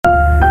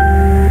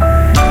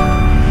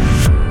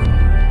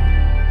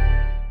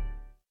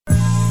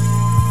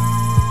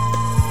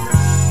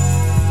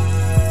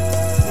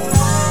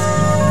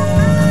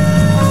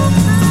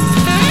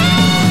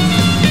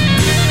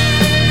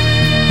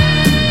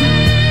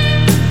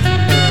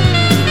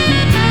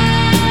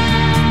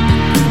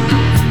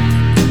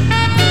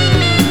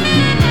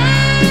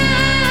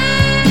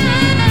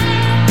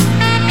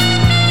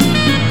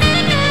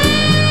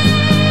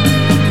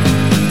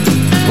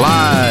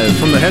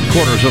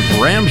headquarters of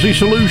Ramsey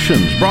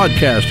Solutions,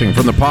 broadcasting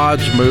from the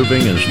Pods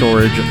Moving and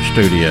Storage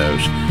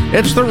Studios.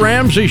 It's the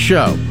Ramsey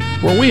Show,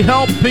 where we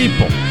help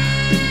people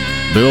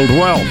build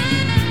wealth,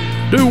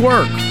 do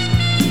work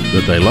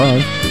that they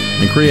love,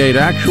 and create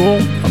actual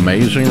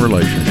amazing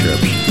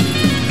relationships.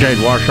 Jade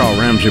Warshaw,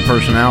 Ramsey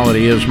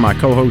Personality, is my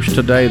co-host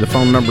today. The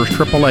phone number is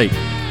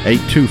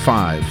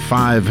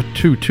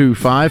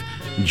 888-825-5225.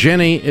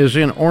 Jenny is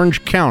in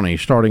Orange County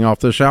starting off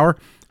this hour.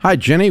 Hi,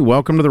 Jenny.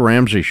 Welcome to the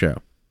Ramsey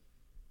Show.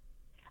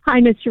 Hi,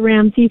 Mr.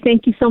 Ramsey.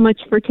 Thank you so much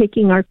for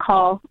taking our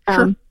call.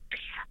 Sure.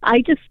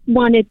 I just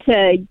wanted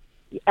to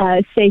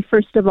say,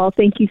 first of all,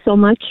 thank you so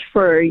much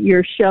for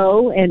your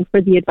show and for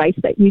the advice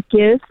that you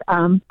give.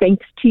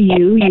 Thanks to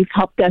you, you've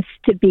helped us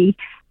to be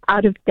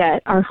out of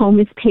debt. Our home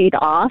is paid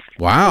off.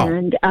 Wow.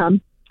 And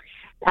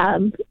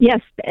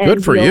yes.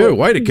 Good for you.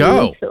 Way to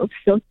go.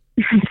 So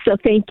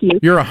thank you.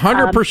 You're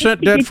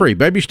 100% debt-free.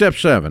 Baby step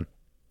 7.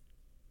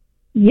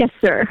 Yes,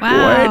 sir.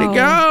 Wow. Way to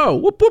go.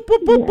 Whoop, whoop,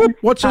 whoop, whoop, whoop.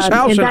 What's this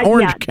house in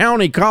Orange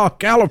County,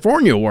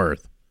 California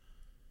worth?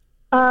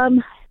 I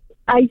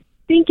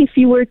think if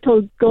you were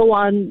to go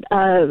on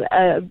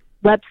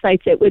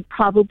websites, it would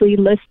probably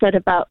list at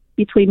about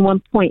between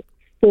 1.4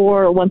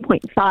 or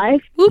 1.5.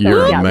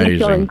 You're amazing. We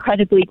feel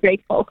incredibly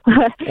grateful.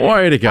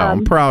 Way to go.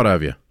 I'm proud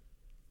of you.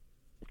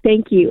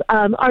 Thank you.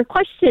 Our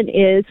question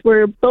is,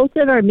 we're both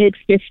in our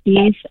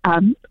mid-50s.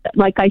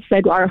 Like I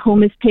said, our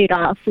home is paid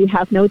off. We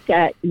have no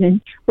debt. And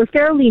we're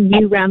fairly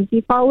new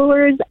Ramsey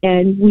followers,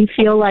 and we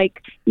feel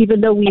like even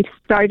though we've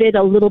started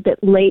a little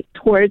bit late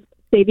towards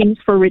savings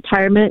for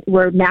retirement,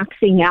 we're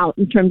maxing out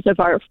in terms of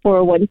our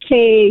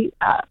 401k,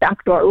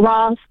 backdoor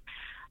Roth,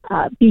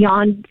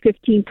 beyond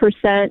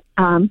 15%.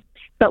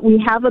 But we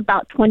have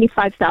about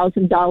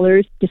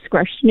 $25,000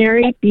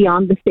 discretionary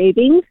beyond the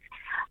savings.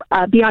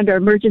 Beyond our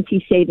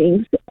emergency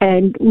savings.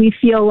 And we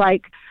feel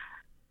like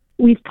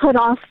we've put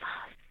off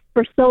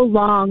for so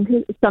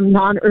long some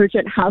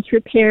non-urgent house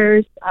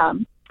repairs,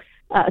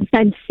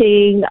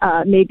 fencing,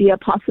 maybe a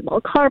possible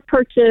car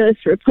purchase,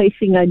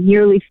 replacing a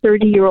nearly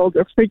 30-year-old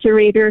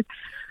refrigerator.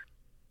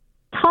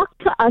 Talk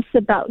to us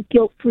about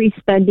guilt-free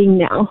spending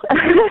now,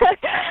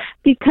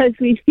 because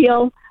we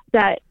feel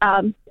that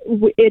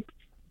it's,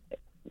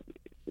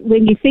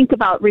 when you think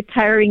about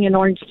retiring in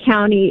Orange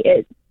County,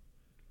 it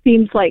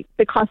seems like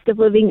the cost of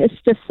living is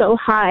just so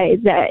high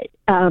that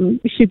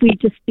should we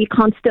just be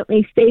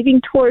constantly saving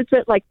towards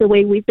it like the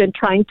way we've been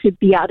trying to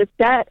be out of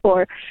debt?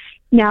 Or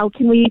now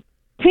can we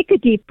take a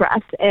deep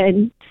breath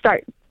and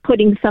start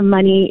putting some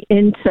money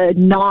into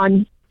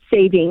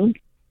non-saving?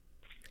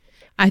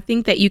 I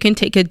think that you can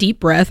take a deep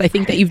breath. I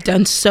think that you've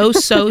done so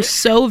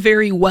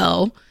very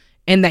well,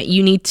 and that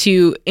you need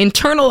to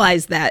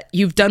internalize that.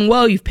 You've done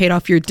well. You've paid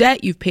off your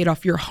debt. You've paid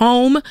off your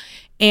home.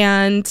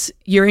 And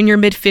you're in your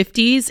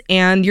mid-50s,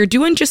 and you're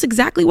doing just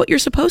exactly what you're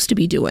supposed to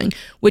be doing,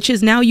 which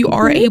is now you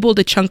are able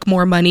to chunk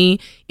more money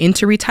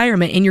into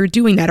retirement, and you're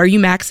doing that. Are you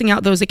maxing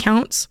out those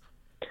accounts?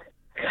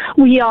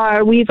 We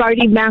are. We've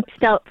already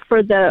maxed out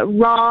for the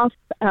Roth,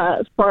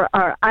 for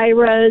our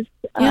IRAs.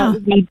 Yeah.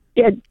 We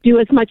do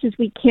as much as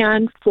we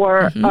can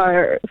for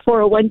our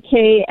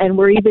 401k, and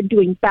we're even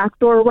doing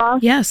backdoor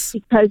Roth. Yes.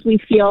 Because we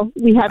feel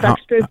we have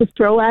extra to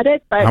throw at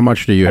it. But how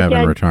much do you have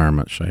in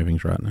retirement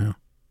savings right now?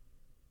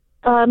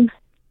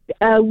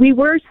 We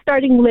were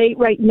starting late.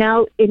 Right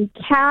now in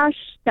cash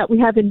that we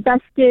have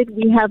invested,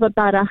 we have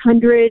about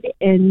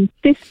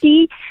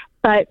 150,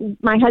 but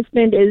my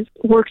husband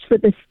works for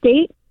the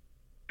state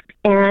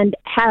and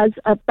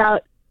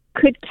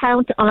could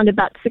count on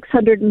about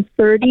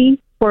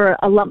 630 for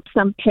a lump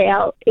sum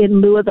payout in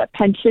lieu of a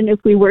pension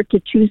if we were to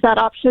choose that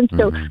option.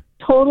 So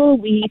total,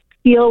 we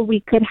feel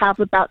we could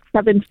have about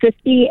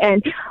 750,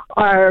 and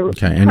our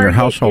and your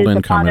household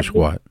income is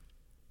what?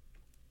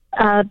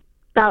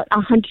 About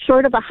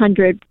short of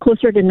 100,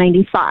 closer to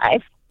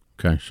 95.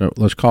 Okay, so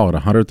let's call it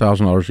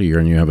 $100,000 a year,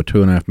 and you have a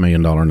 $2.5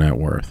 million net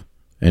worth,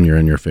 and you're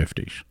in your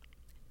 50s.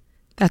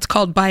 That's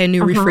called buy a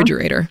new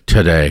refrigerator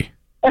today.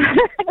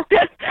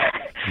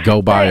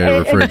 Go buy a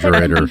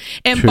refrigerator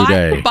and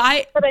today.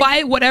 Buy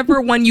whatever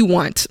one you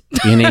want.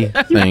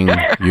 Anything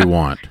you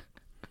want.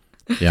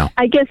 Yeah.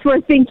 I guess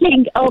we're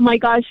thinking, oh my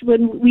gosh,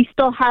 when we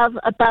still have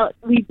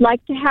we'd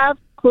like to have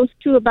close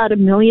to about $1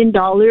 million.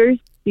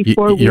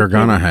 Before you're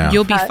gonna have.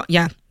 You'll be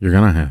You're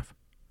gonna have.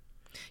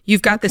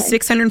 You've got the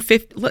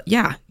 650.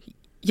 Yeah.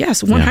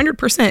 Yes,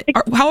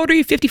 100%. How old are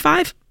you?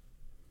 55.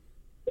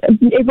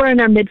 We're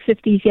in our mid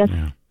 50s. Yes.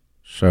 Yeah.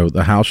 So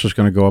the house is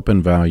going to go up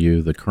in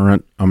value. The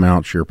current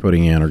amounts you're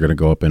putting in are going to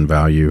go up in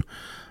value.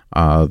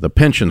 The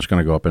pension's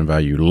going to go up in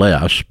value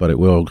less, but it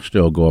will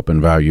still go up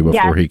in value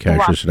before he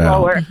cashes it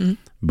out.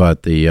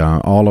 But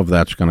all of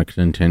that's going to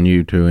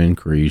continue to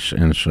increase,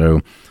 and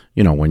so.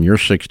 When you're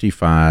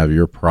 65,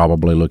 you're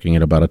probably looking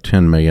at about a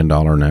 $10 million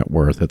net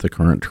worth at the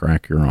current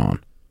track you're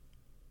on.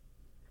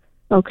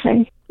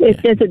 Okay.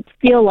 It doesn't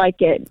feel like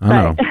it. I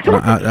know.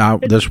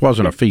 This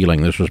wasn't a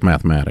feeling. This was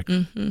mathematics.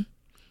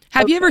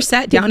 Have you ever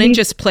sat down and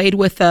just played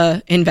with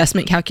an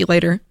investment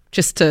calculator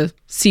just to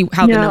see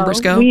how the numbers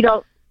go? We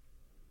don't.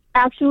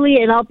 Actually,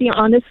 and I'll be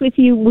honest with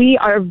you, we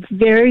are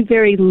very,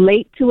 very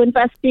late to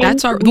investing.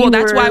 That's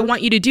why I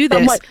want you to do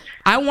this.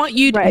 I want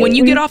you, when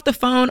you get off the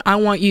phone, I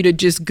want you to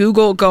just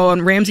go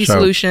on Ramsey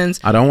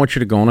Solutions. I don't want you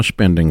to go on a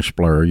spending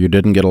splur. You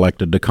didn't get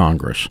elected to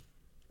Congress,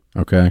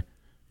 okay?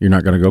 You're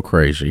not going to go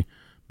crazy.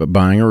 But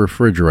buying a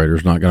refrigerator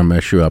is not going to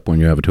mess you up when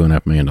you have a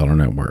 $2.5 million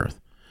net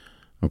worth,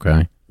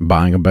 okay?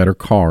 Buying a better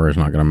car is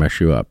not going to mess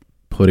you up.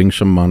 Putting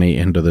some money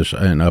into this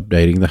and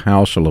updating the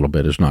house a little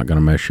bit is not going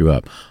to mess you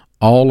up.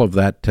 All of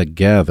that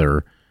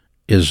together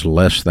is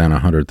less than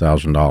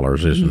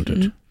 $100,000, isn't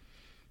it?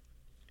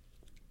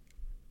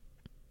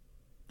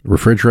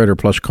 Refrigerator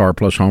plus car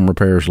plus home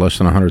repairs less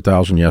than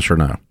 $100,000, yes or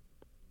no?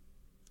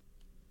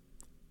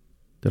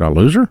 Did I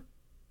lose her?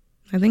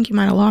 I think you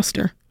might have lost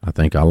her. I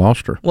think I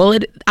lost her. Well,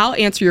 I'll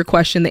answer your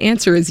question. The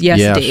answer is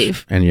yes,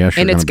 Dave. And yes,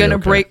 and it's going to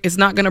break. It's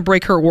not going to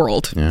break her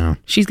world. Yeah,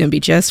 she's going to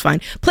be just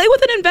fine. Play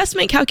with an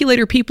investment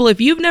calculator, people.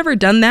 If you've never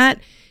done that,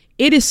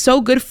 it is so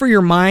good for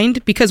your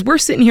mind, because we're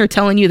sitting here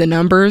telling you the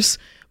numbers,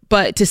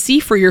 but to see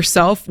for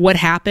yourself what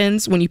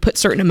happens when you put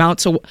certain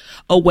amounts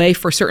away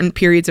for certain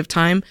periods of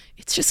time,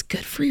 it's just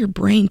good for your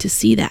brain to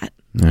see that.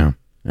 Yeah.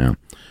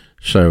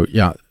 So,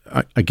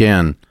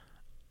 again,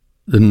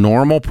 the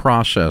normal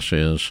process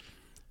is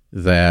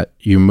that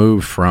you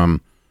move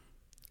from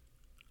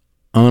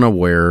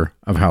unaware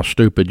of how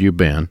stupid you've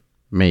been,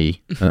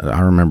 me, I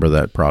remember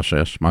that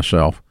process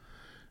myself,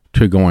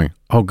 to going,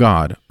 oh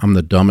God, I'm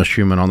the dumbest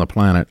human on the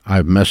planet.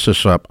 I've messed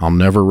this up. I'll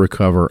never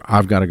recover.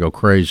 I've got to go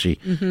crazy.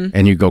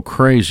 And you go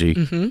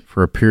crazy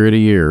for a period of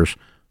years,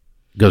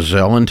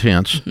 gazelle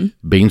intense,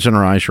 beans and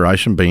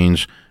rice and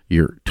beans.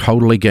 You're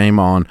totally game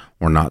on.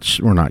 We're not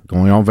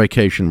going on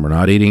vacation. We're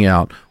not eating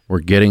out. We're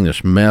getting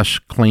this mess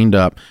cleaned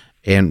up.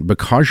 And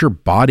because your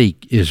body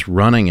is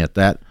running at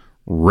that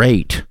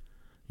rate,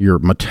 your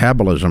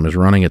metabolism is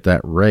running at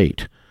that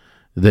rate,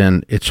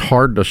 then it's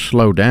hard to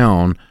slow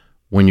down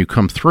when you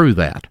come through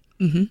that.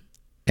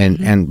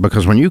 And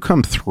because when you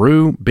come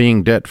through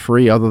being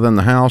debt-free other than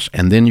the house,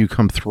 and then you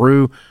come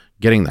through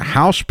getting the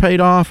house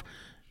paid off,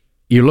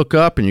 you look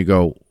up and you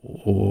go,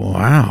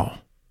 wow.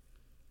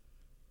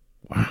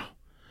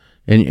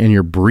 And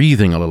you're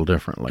breathing a little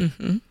differently.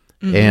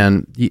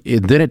 And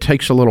then it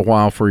takes a little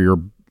while for your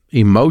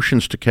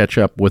emotions to catch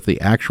up with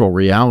the actual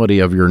reality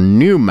of your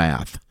new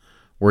math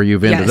where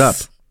you've ended up.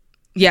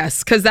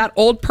 Yes, because that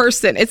old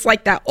person, it's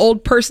like that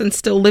old person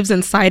still lives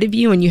inside of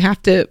you, and you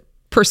have to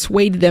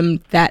persuade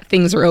them that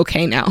things are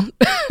okay now.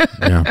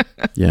 Yeah.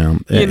 And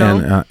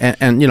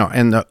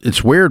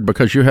it's weird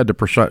because you had to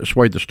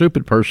persuade the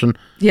stupid person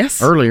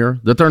earlier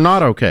that they're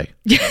not okay.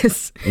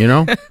 Yes.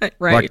 Right.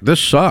 Like, this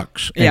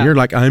sucks. And you're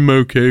like, I'm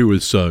okay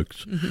with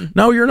sucks.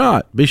 No, you're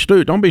not.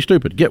 Don't be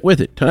stupid. Get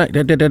with it.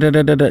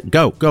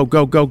 Go.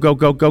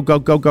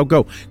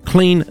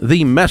 Clean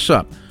the mess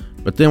up.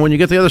 But then when you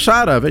get the other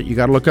side of it, you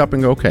got to look up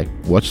and go, okay,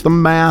 what's the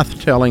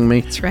math telling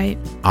me? That's right.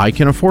 I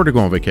can afford to go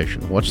on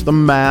vacation. What's the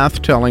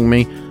math telling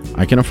me?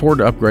 I can afford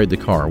to upgrade the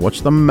car.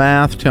 What's the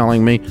math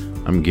telling me?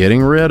 I'm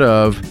getting rid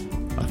of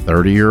a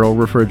 30-year-old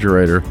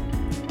refrigerator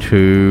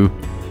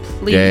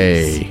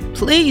today.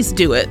 Please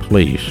do it.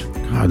 Please.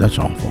 God, that's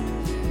awful.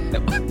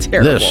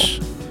 Terrible. This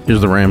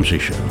is The Ramsey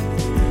Show.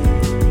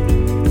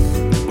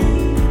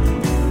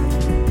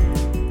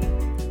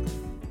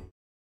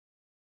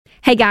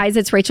 Hey guys,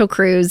 it's Rachel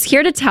Cruz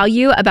here to tell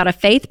you about a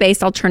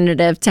faith-based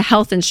alternative to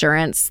health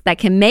insurance that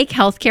can make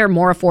healthcare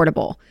more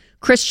affordable.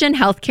 Christian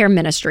Healthcare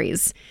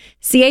Ministries.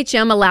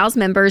 CHM allows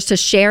members to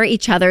share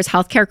each other's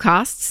healthcare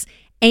costs,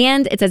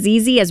 and it's as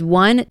easy as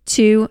 1,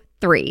 2,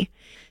 3.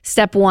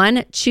 Step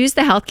 1, choose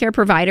the healthcare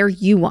provider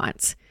you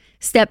want.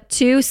 Step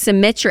 2,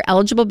 submit your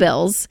eligible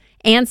bills.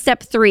 And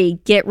Step 3,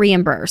 get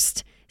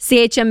reimbursed.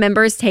 CHM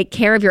members take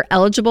care of your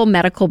eligible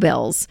medical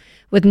bills.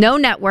 With no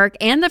network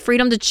and the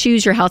freedom to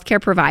choose your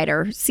healthcare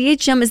provider,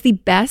 CHM is the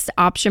best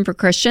option for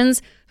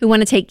Christians who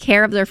want to take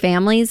care of their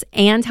families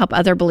and help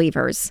other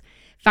believers.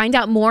 Find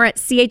out more at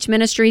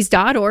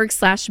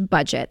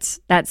chministries.org/budget.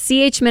 That's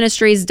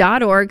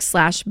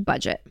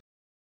chministries.org/budget.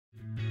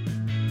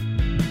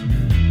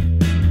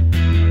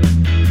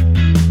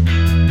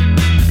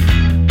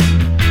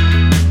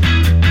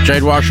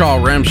 Jade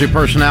Washall, Ramsey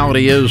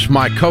Personality, is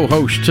my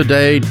co-host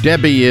today.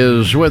 Debbie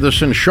is with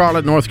us in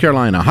Charlotte, North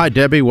Carolina. Hi,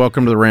 Debbie.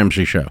 Welcome to the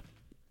Ramsey Show.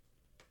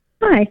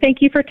 Hi.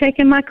 Thank you for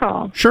taking my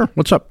call. Sure.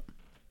 What's up?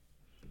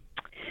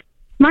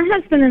 My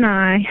husband and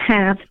I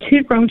have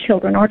 2 grown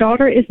children. Our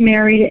daughter is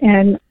married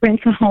and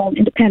rents a home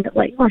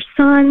independently. Our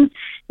son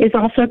is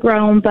also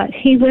grown, but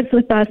he lives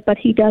with us, but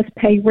he does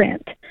pay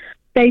rent.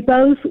 They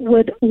both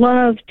would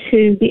love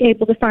to be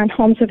able to find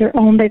homes of their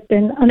own. They've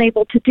been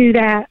unable to do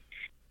that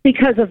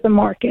because of the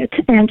market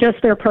and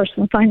just their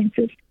personal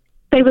finances.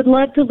 They would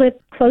love to live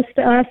close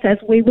to us, as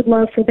we would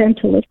love for them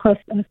to live close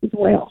to us as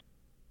well.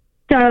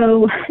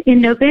 So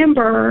in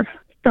November,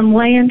 some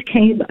land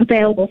came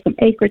available, some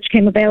acreage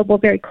came available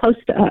very close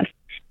to us,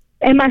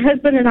 and my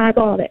husband and I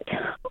bought it.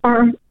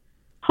 Our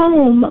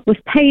home was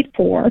paid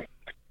for,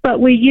 but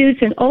we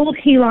used an old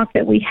HELOC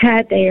that we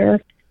had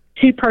there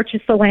to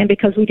purchase the land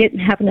because we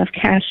didn't have enough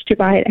cash to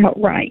buy it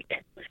outright.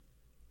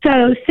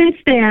 So since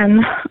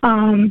then,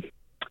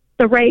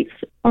 the rates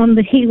on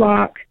the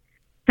HELOC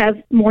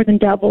have more than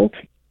doubled,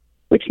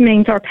 which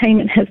means our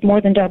payment has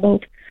more than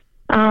doubled.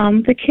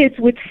 The kids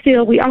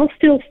we all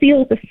still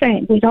feel the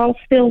same. We'd all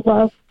still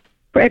love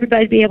for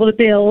everybody to be able to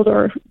build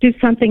or do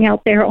something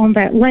out there on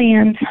that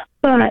land,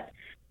 but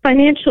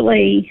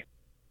financially,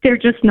 they're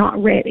just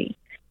not ready.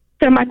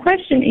 So my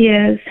question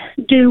is,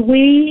 do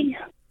we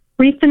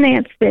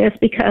refinance this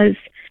because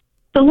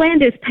the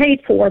land is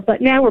paid for,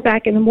 but now we're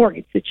back in the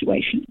mortgage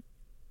situation?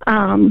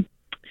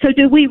 So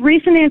do we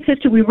refinance this?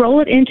 Do we roll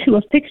it into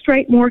a fixed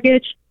rate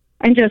mortgage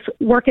and just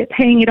work at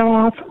paying it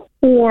off,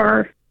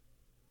 or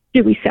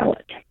do we sell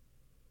it?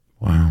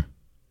 Wow.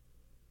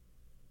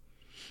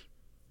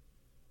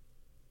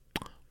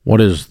 What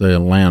is the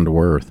land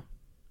worth?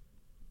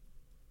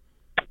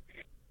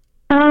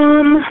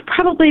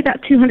 Probably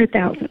about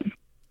 $200,000.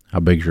 How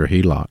big's your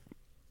HELOC?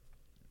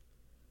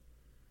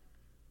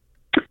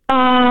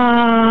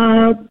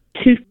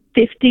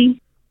 $250,000.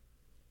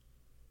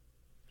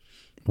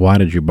 Why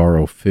did you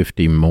borrow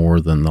 $50,000 more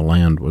than the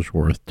land was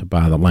worth to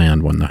buy the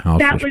land when the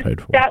house was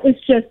paid for? That was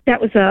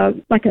a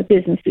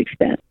business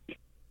expense,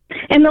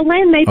 and the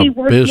land may be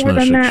worth more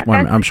than that.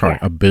 I'm sorry,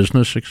 a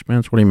business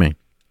expense? What do you mean?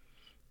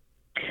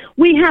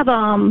 We have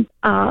a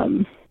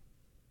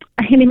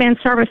handyman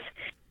service,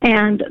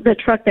 and the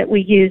truck that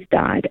we used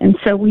died, and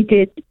so we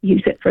did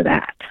use it for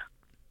that.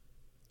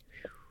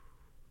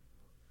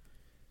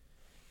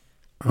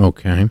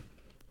 Okay.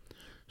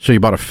 So you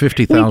bought a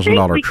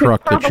 $50,000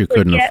 truck that you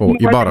couldn't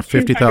afford. You bought a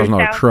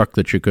 $50,000 truck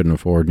that you couldn't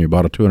afford, and you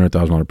bought a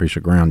 $200,000 piece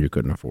of ground you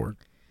couldn't afford.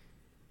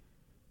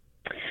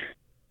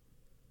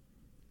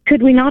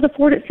 Could we not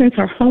afford it since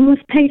our home was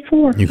paid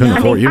for? You couldn't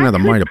afford. You didn't have the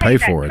money to pay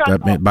for it.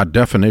 By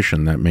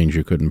definition, that means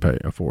you couldn't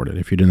afford it.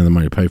 If you didn't have the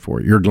money to pay for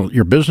it,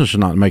 your business is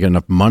not making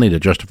enough money to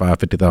justify a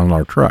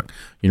 $50,000 truck.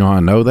 You know how I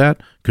know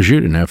that? Because you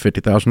didn't have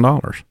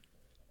 $50,000.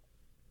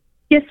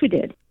 Yes, we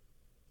did.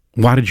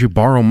 Why did you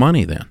borrow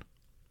money then?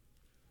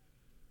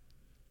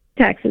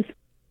 Taxes.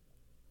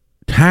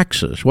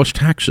 Taxes? What's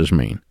taxes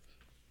mean?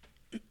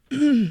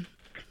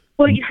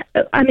 Well,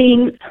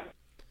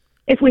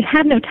 if we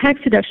have no tax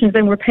deductions,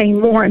 then we're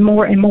paying more and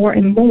more and more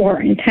and more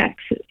in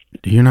taxes.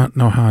 Do you not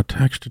know how a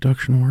tax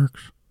deduction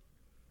works?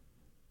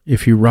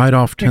 If you write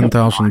off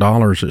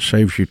 $10,000, it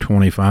saves you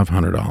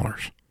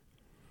 $2,500.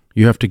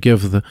 You have to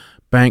give the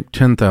bank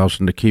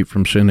 $10,000 to keep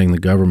from sending the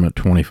government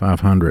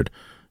 $2,500.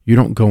 You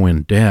don't go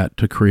in debt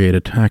to create a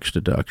tax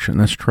deduction.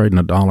 That's trading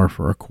a dollar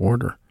for a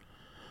quarter.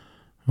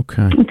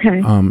 Okay.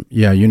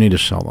 Yeah, you need to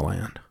sell the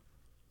land.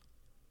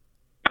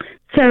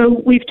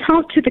 So we've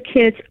talked to the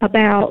kids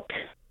about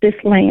this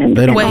land.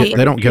 They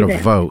don't get a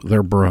vote.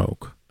 They're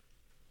broke.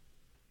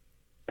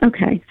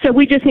 Okay. So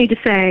we just need to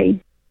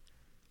say,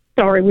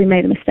 sorry, we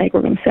made a mistake.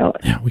 We're going to sell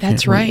it. Yeah,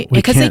 that's right.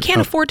 Because they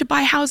can't afford to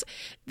buy a house.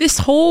 This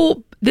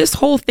whole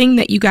thing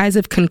that you guys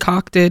have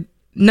concocted,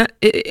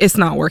 it's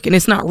not working.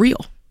 It's not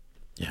real.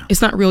 Yeah.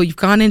 It's not real. You've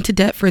gone into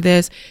debt for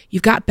this.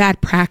 You've got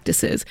bad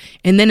practices.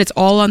 And then it's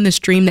all on this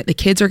dream that the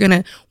kids are going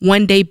to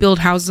one day build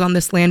houses on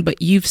this land. But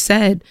you've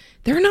said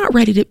they're not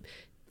ready to.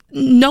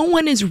 No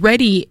one is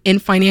ready and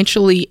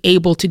financially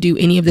able to do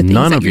any of the things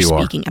that you're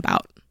speaking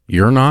about.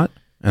 You're not,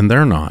 and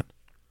they're not.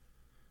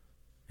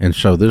 And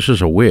so this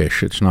is a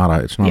wish. It's not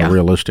a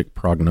realistic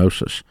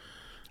prognosis.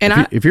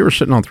 And if you were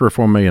sitting on $3 or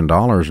 $4 million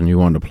and you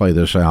wanted to play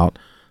this out,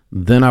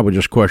 then I would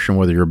just question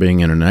whether you're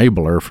being an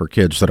enabler for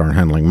kids that aren't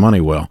handling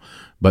money well.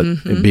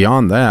 But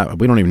beyond that,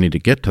 we don't even need to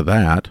get to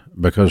that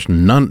because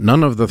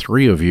none of the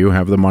three of you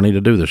have the money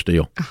to do this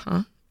deal.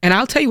 Uh-huh. And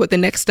I'll tell you what the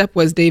next step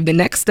was, Dave. The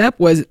next step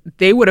was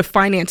they would have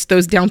financed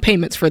those down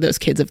payments for those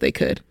kids if they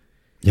could.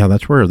 Yeah,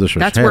 that's where this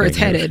was heading. That's where it's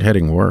headed. It's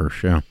heading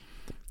worse, yeah.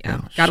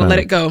 Yeah, got to let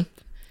it go.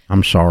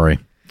 I'm sorry.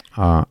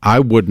 I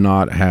would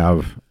not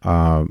have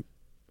a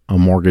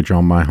mortgage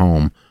on my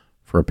home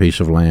for a piece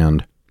of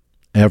land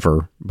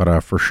ever, but I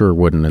for sure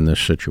wouldn't in this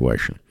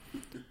situation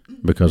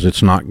because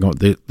it's not going.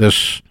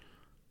 This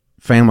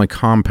family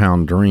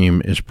compound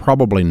dream is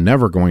probably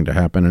never going to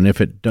happen, and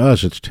if it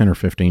does, it's 10 or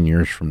 15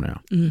 years from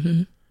now.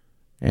 Mm-hmm.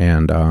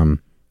 And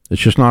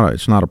it's just not.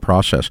 It's not a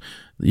process.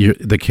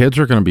 The kids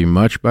are going to be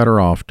much better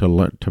off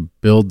to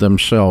build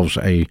themselves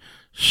a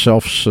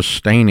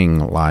self-sustaining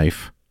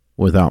life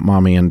without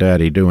mommy and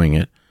daddy doing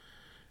it,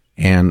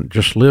 and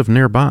just live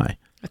nearby.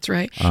 That's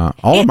right.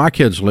 All of my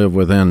kids live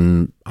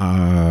within,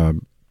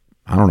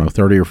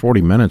 30 or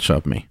 40 minutes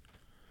of me.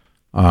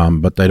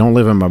 But they don't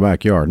live in my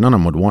backyard. None of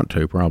them would want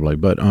to, probably.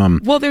 But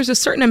well, there's a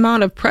certain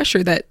amount of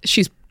pressure that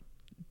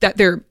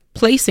they're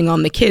placing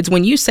on the kids.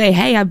 When you say,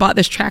 "Hey, I bought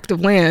this tract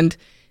of land,"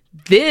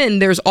 then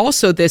there's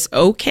also this,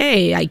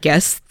 okay, I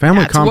guess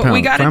family that's compound, what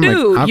we got to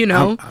do.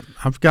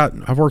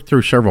 I've worked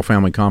through several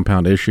family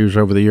compound issues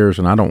over the years,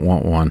 and I don't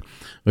want one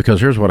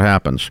because here's what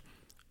happens: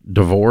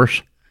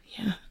 divorce.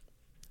 Yeah.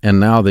 And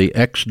now the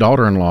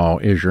ex-daughter-in-law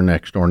is your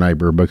next-door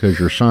neighbor because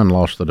your son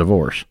lost the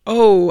divorce.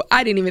 Oh,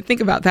 I didn't even think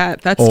about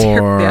that. That's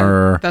terrible.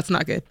 Yeah, that's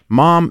not good.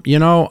 Mom,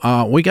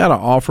 we got an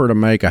offer to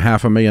make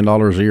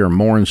 $500,000 a year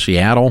more in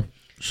Seattle,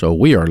 so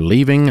we are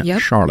leaving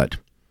Charlotte.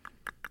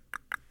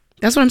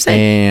 That's what I'm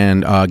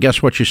saying. And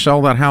guess what? You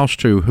sell that house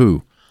to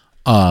who?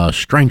 A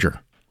stranger.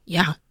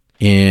 Yeah.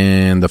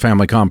 In the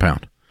family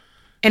compound.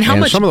 And how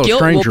much some of those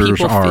guilt will strangers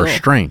people are feel?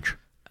 strange.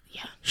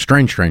 Yeah.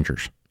 Strange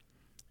strangers.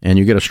 And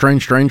you get a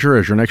strange stranger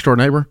as your next door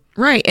neighbor?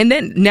 Right. And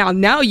then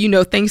now you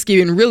know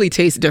Thanksgiving really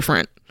tastes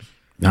different.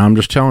 Now, I'm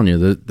just telling you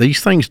that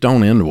these things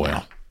don't end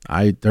well.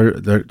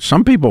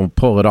 Some people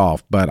pull it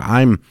off, but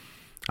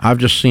I've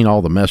just seen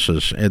all the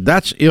messes.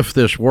 That's if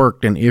this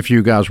worked and if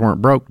you guys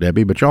weren't broke,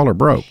 Debbie, but y'all are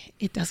broke.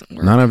 It doesn't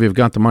work. None of you have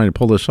got the money to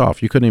pull this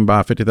off. You couldn't even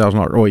buy a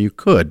 $50,000. Well, you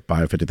could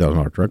buy a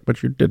 $50,000 truck,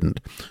 but you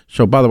didn't.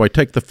 So, by the way,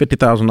 take the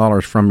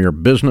 $50,000 from your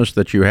business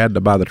that you had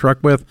to buy the truck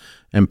with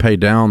and pay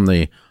down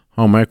the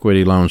home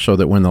equity loan so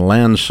that when the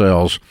land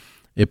sells,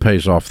 it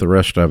pays off the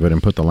rest of it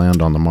and put the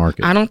land on the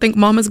market. I don't think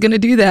Mama's going to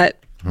do that.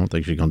 I don't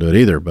think she's going to do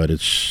it either, but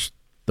it's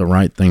the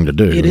right thing to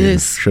do. It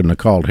is. You shouldn't have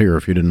called here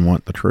if you didn't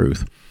want the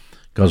truth,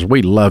 because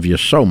we love you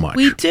so much.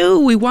 We do.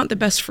 We want the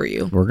best for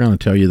you. We're going to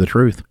tell you the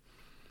truth.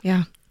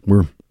 Yeah.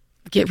 We're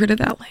Get rid of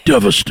that land.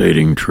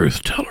 Devastating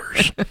truth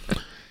tellers.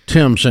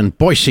 Tim's in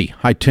Boise.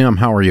 Hi, Tim.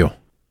 How are you?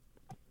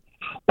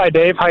 Hi,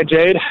 Dave. Hi,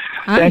 Jade.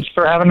 Hi. Thanks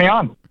for having me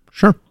on.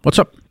 Sure. What's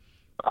up?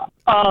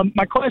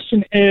 My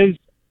question is,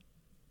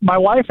 my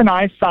wife and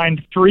I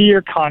signed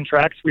 3-year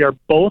contracts. We are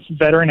both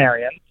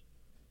veterinarians.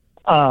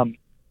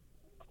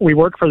 We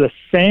work for the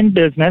same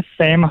business,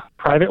 same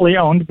privately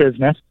owned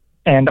business,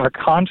 and our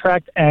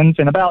contract ends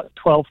in about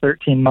 12,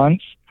 13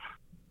 months.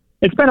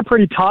 It's been a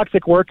pretty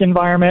toxic work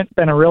environment,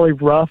 been a really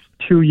rough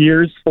 2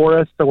 years for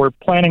us, so we're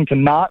planning to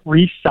not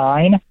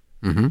re-sign.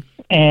 Mm-hmm.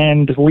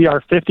 And we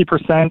are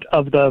 50%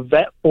 of the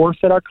vet force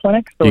at our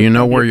clinic. So do you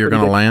know where you're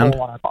going to land?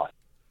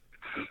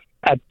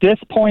 At this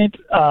point,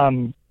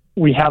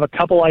 we have a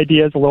couple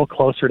ideas a little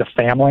closer to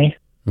family.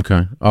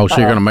 Okay. Oh, so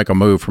you're going to make a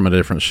move from a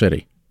different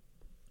city?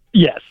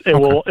 Yes,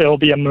 it'll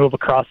be a move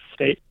across the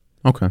state.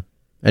 Okay.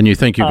 And you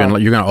think you're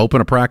going to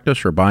open a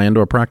practice or buy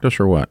into a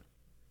practice or what?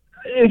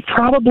 It's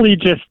probably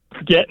just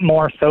get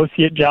more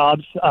associate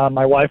jobs.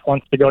 My wife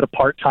wants to go to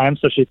part-time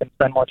so she can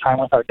spend more time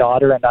with our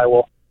daughter, and I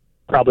will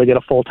probably get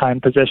a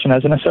full-time position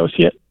as an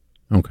associate.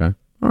 Okay.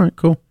 All right,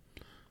 cool.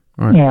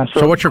 All right. Yeah,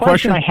 so what's your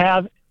question?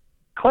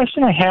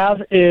 Question I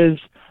have is,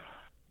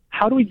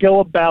 how do we go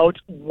about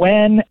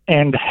when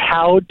and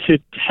how to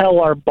tell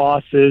our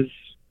bosses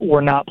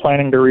we're not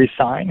planning to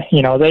re-sign?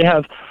 You know, they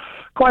have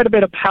quite a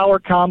bit of power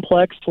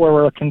complex where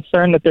we're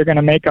concerned that they're going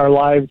to make our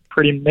lives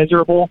pretty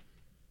miserable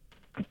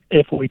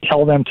if we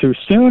tell them too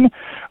soon,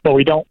 but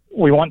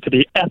we want to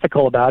be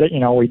ethical about it. You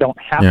know, we don't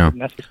have to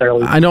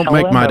necessarily. I don't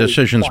make my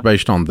decisions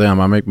based on them.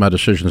 I make my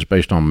decisions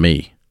based on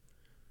me.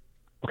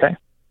 Okay.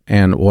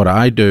 And what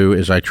I do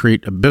is I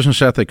treat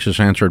business ethics is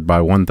answered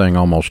by one thing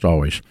almost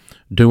always.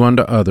 Do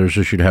unto others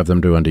as you'd have them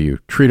do unto you.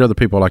 Treat other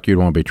people like you'd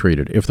want to be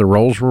treated. If the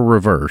roles were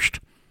reversed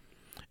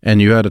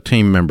and you had a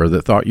team member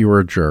that thought you were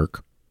a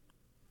jerk,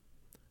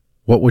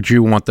 what would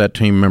you want that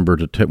team member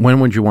to when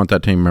would you want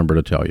that team member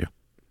to tell you?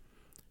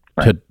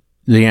 Right.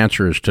 The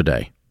answer is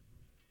today.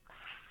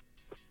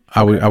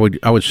 I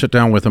would sit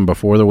down with them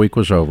before the week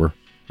was over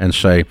and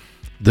say,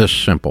 this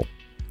simple.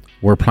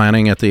 We're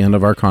planning at the end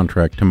of our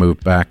contract to move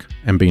back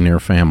and be near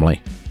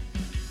family.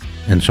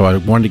 And so I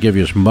wanted to give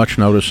you as much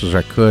notice as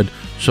I could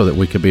so that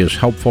we could be as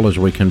helpful as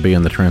we can be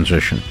in the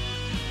transition.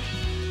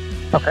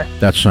 Okay.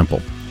 That's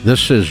simple.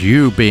 This is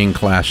you being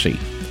classy.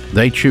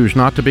 They choose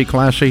not to be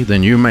classy,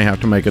 then you may have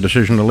to make a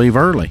decision to leave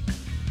early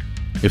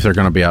if they're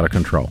going to be out of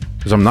control.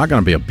 Because I'm not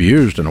going to be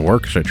abused in a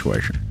work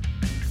situation.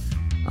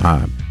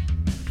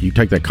 You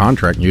take that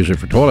contract and use it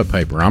for toilet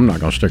paper, I'm not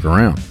going to stick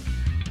around.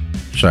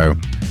 So,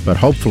 but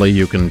hopefully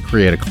you can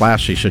create a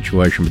classy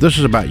situation. But this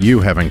is about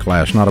you having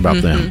class, not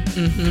about them.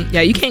 Mm-hmm.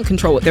 Yeah, you can't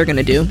control what they're going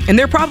to do. And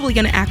they're probably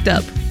going to act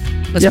up.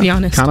 Let's be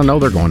honest. Kind of know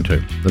they're going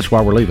to. That's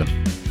why we're leaving.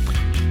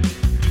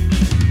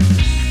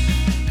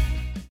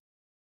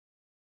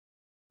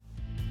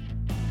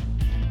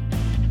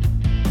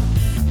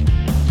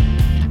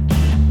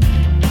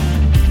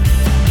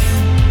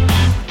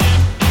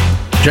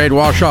 Jade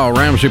Washaw,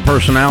 Ramsey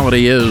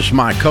Personality, is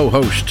my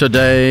co-host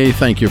today.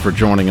 Thank you for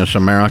joining us,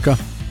 America.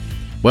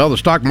 Well, the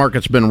stock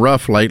market's been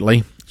rough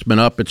lately. It's been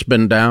up, it's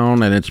been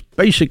down, and it's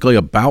basically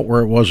about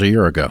where it was a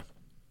year ago.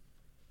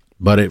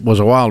 But it was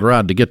a wild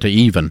ride to get to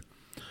even.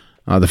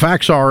 The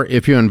facts are,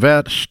 if you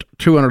invest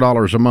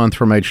 $200 a month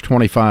from age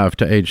 25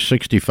 to age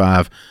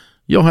 65,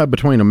 you'll have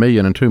between $1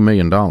 million and $2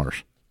 million.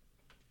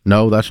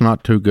 No, that's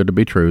not too good to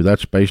be true.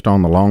 That's based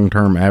on the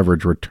long-term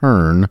average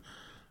return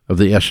of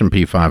the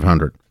S&P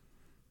 500.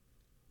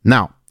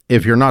 Now,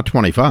 if you're not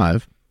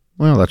 25,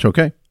 well, that's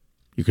okay.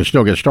 You can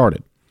still get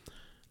started.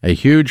 A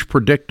huge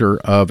predictor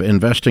of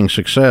investing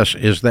success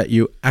is that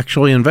you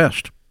actually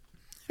invest.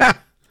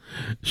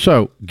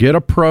 So get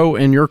a pro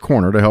in your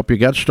corner to help you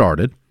get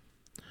started.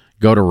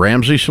 Go to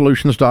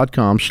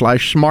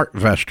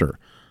RamseySolutions.com/SmartVestor.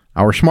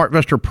 Our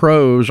SmartVestor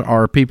pros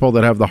are people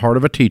that have the heart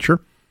of a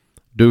teacher,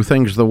 do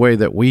things the way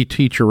that we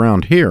teach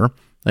around here.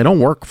 They don't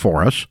work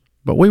for us,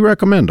 but we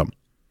recommend them.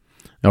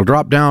 They'll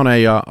drop down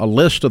a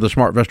list of the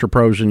SmartVestor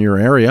pros in your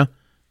area.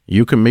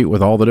 You can meet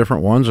with all the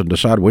different ones and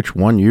decide which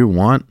one you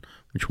want,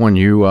 which one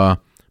you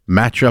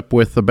match up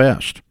with the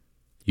best.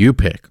 You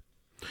pick.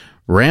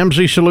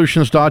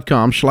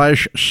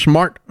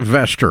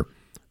 RamseySolutions.com/SmartVestor.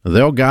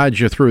 They'll guide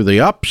you through the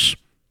ups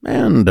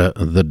and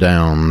the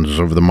downs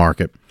of the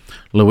market.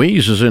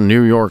 Louise is in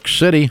New York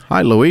City.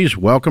 Hi, Louise.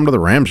 Welcome to the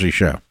Ramsey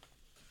Show.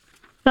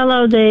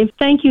 Hello, Dave.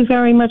 Thank you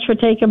very much for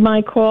taking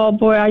my call.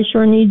 Boy, I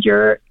sure need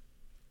your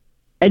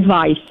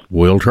advice.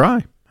 We'll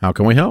try. How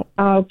can we help?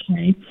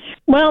 Okay.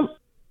 Well,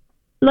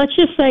 let's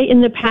just say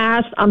in the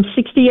past, I'm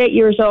 68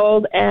 years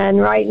old,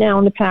 and right now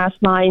in the past,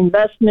 my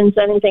investments,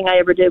 anything I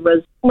ever did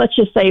was, let's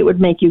just say it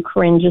would make you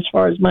cringe as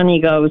far as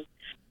money goes.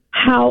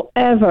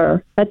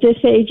 However, at this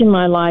age in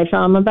my life,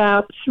 I'm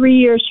about 3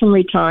 years from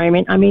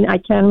retirement. I mean, I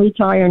can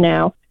retire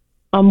now.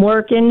 I'm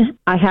working.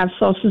 I have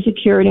Social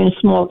Security and a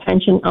small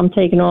pension. I'm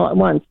taking all at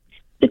once.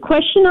 The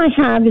question I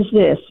have is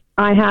this.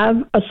 I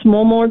have a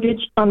small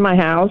mortgage on my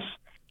house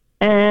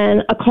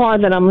and a car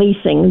that I'm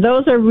leasing.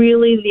 Those are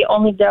really the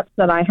only debts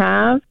that I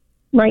have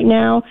right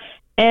now.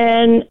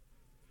 And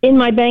in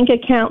my bank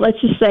account, let's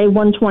just say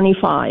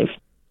 $125.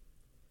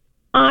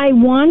 I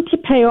want to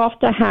pay off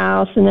the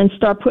house and then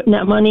start putting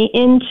that money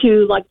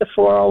into like the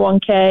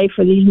 401k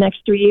for these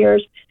next 3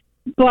 years.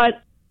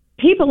 But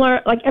people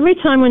are like, every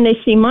time when they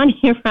see money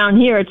around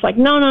here, it's like,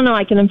 no,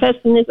 I can invest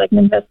in this, I can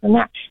invest in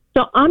that.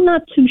 So I'm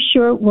not too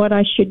sure what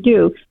I should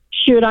do.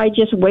 Should I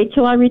just wait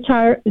till I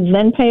retire,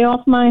 then pay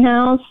off my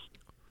house?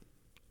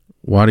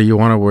 Why do you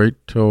want to wait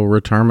till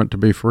retirement to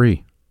be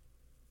free?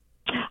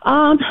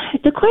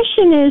 The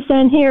question is,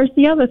 and here's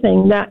the other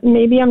thing, that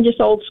maybe I'm just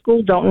old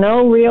school, don't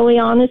know, really,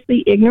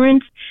 honestly,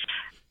 ignorant.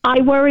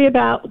 I worry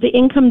about the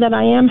income that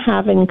I am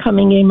having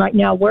coming in right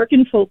now,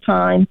 working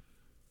full-time,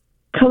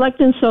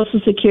 collecting Social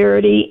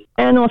Security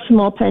and a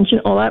small pension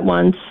all at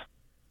once,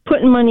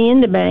 putting money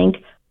in the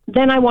bank,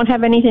 then I won't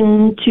have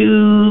anything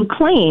to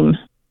claim.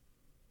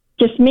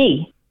 Just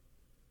me.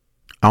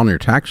 On your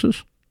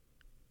taxes?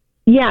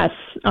 Yes,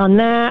 on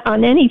that,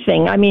 on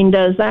anything. I mean,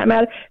 does that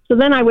matter? So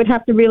then I would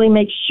have to really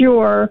make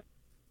sure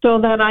so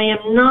that I am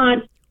not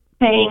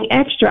paying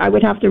extra. I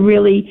would have to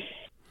really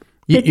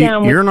sit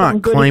down with You're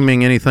not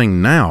claiming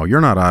anything now.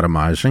 You're not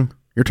itemizing.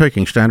 You're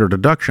taking standard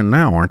deduction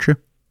now, aren't you?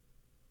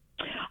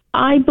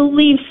 I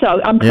believe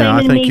so. Yeah,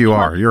 I think you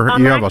are. You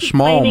have a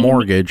small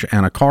mortgage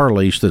and a car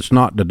lease that's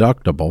not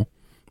deductible.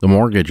 The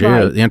mortgage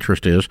is,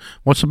 interest is.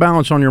 What's the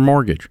balance on your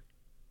mortgage?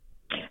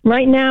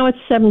 Right now it's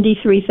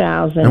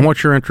 $73,000. And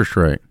what's your interest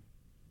rate?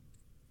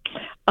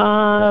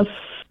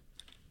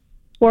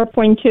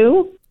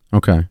 4.2.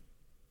 Okay.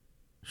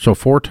 So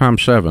 4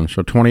 times 7,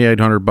 so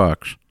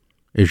 $2,800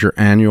 is your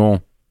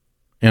annual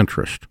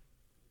interest.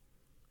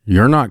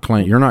 You're not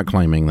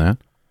claiming that.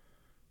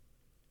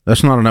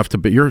 That's not enough to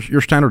be your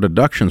standard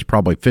deduction is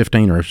probably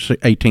 $15,000 or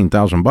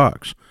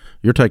 $18,000.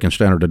 You're taking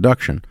standard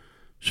deduction,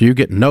 so you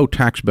get no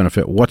tax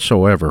benefit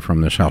whatsoever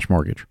from this house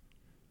mortgage.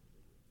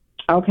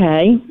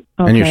 Okay.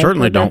 And you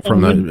certainly don't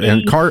from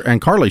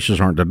car leases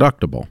aren't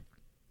deductible.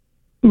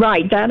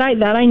 Right. That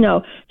I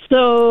know.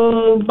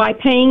 So by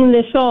paying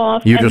this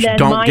off, you just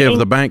don't give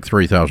the bank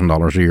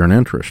 $3,000 a year in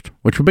interest,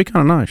 which would be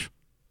kind of nice.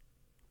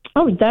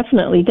 Oh,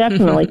 definitely.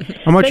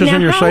 How much is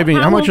in your savings?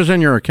 How much is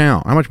in your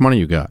account? How much money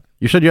you got?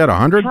 You said you had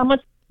 100? How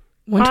much?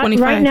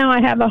 125. Right now I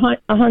have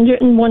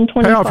 100 and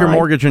 125. Pay off your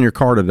mortgage and your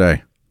car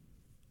today.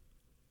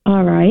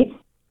 All right.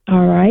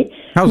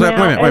 How's that?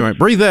 Wait a minute.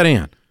 Breathe that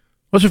in.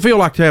 What's it feel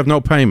like to have no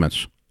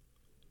payments?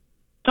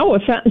 Oh,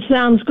 it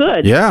sounds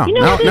good. Yeah.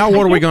 Now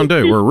what are we going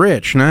to do? We're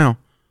rich now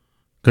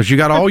because you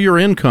got all your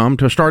income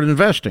to start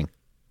investing.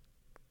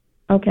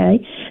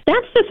 Okay.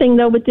 That's the thing,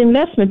 though, with the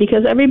investment,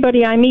 because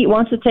everybody I meet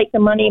wants to take the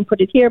money and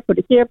put it here,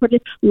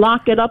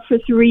 lock it up for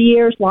 3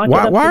 years. Why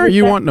are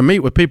you wanting to meet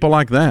with people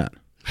like that?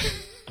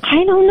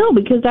 I don't know,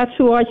 because that's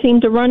who I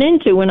seem to run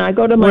into when I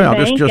go to my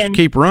bank. Just and,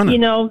 keep running. You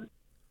know,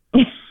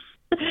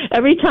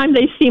 every time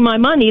they see my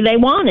money, they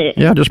want it.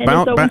 Yeah, just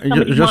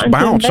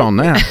bounce on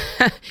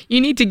that. You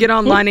need to get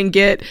online and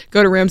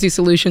go to Ramsey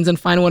Solutions and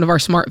find one of our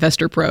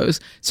SmartVestor pros,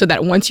 so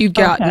that once you've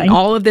gotten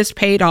all of this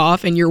paid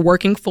off and you're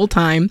working full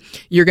time,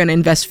 you're going to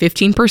invest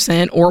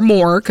 15% or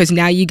more, because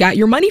now you got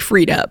your money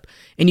freed up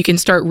and you can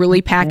start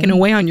really packing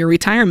away on your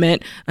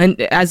retirement.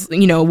 And as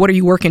you know, what are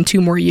you working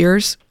 2 more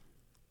years?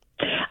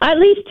 At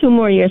least 2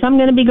 more years. I'm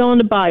going to be going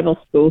to Bible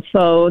school,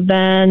 so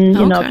then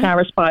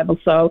Charis Bible.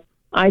 So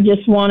I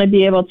just want to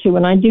be able to,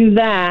 when I do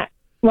that,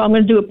 well, I'm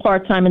going to do it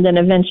part-time, and then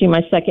eventually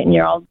my second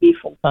year I'll be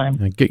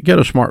full-time. Get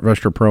a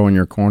SmartVestor Pro in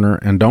your corner,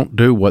 and don't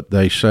do what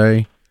they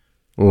say.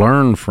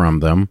 Learn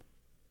from them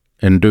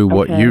and do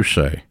what you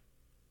say.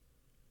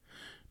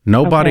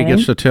 Nobody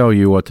gets to tell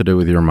you what to do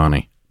with your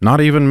money.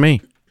 Not even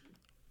me.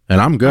 And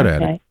I'm good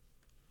at it.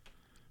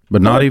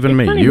 But not even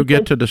me. You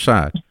get to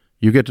decide.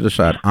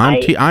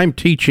 I'm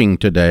teaching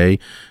today,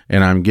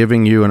 and I'm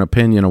giving you an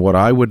opinion of what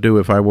I would do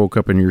if I woke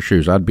up in your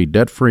shoes. I'd be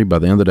debt-free by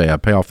the end of the day.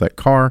 I'd pay off that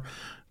car,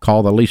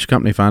 call the lease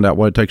company, find out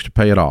what it takes to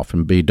pay it off,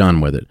 and be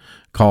done with it.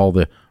 Call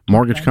the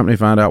Mortgage company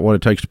find out what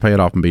it takes to pay it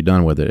off and be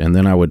done with it. And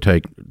then I would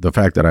take the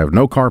fact that I have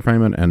no car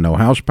payment and no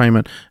house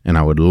payment, and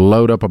I would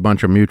load up a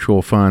bunch of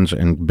mutual funds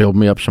and build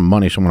me up some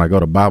money. So when I go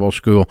to Bible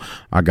school,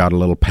 I got a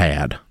little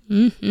pad.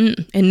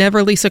 Mm-hmm. And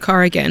never lease a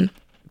car again.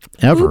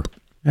 Ever.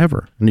 Oop.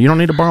 Ever. And you don't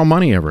need to borrow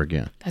money ever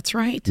again. That's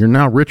right. You're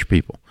now rich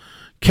people.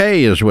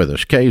 Kay is with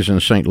us. Kay's in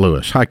St.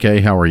 Louis. Hi,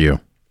 Kay. How are you?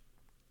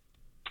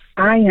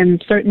 I am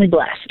certainly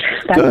blessed.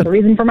 That's Good. the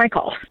reason for my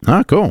call.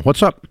 Ah, cool.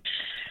 What's up?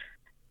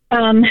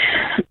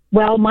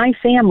 Well, my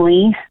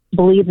family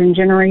believes in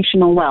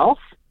generational wealth,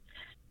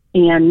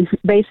 and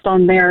based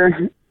on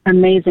their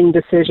amazing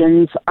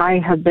decisions, I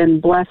have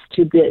been blessed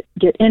to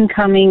get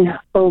incoming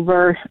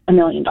over $1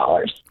 million.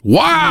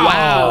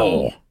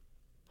 Wow.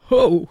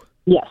 Oh.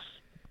 Yes.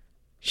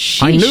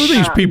 Sheesh. I knew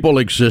these people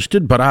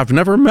existed, but I've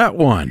never met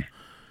one.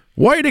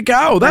 Way to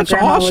go. That's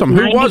grandma was awesome.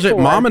 Who was it,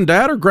 94. mom and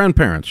dad or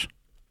grandparents?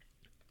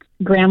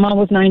 Grandma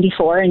was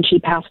 94, and she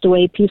passed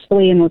away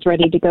peacefully and was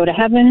ready to go to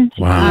heaven.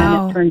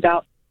 Wow. And it turns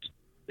out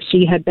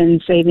she had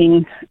been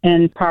saving,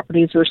 and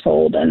properties were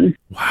sold. And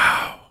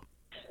Wow.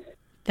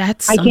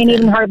 That's I can't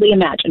even hardly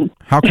imagine.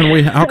 How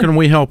can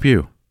we help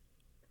you?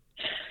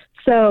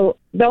 So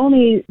the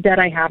only debt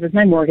I have is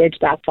my mortgage.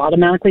 That's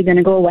automatically going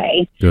to go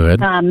away.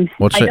 Good.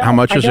 What's it? How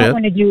much is I don't it?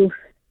 want to do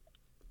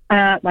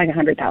like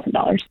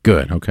 $100,000.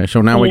 Good. Okay.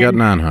 So now we got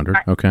 900.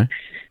 Okay.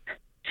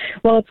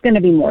 Well, it's going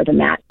to be more than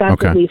that. That's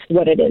Okay. at least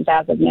what it is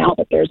as of now,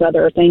 but there's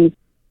other things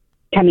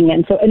coming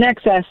in. So in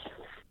excess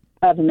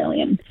of $1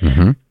 million.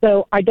 Mm-hmm.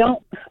 So I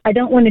don't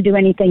want to do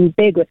anything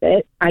big with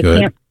it. I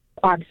Good. can't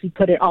obviously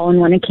put it all in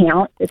one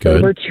account. It's Good.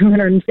 over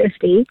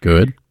 250.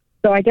 Good.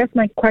 So I guess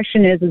my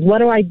question is what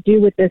do I do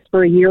with this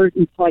for a year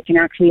until I can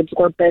actually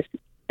absorb this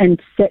and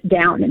sit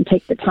down and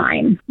take the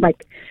time?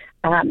 Like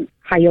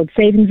high yield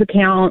savings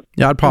account.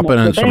 Yeah, I'd pop it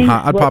in some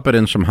banks, pop it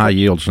in some high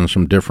yields in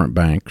some different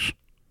banks.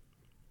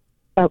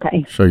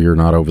 Okay. So you're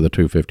not over the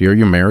 250. Are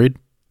you married?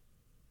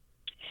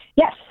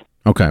 Yes.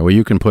 Okay. Well,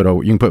 you can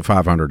put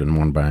 500 in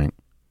one bank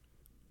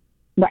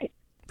Right.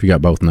 if you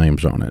got both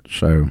names on it.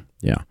 So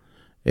yeah,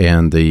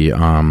 and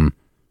the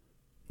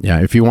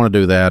if you want to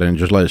do that and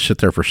just let it sit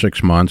there for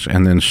 6 months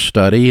and then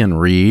study and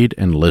read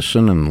and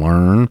listen and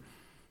learn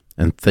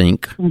and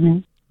think. Mm-hmm.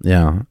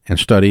 Yeah, and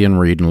study and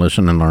read and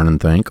listen and learn and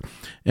think,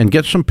 and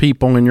get some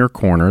people in your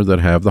corner that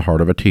have the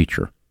heart of a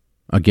teacher.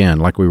 Again,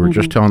 like we were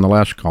just telling the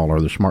last caller,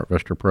 the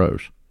SmartVestor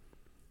Pros.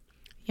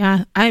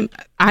 Yeah, I'm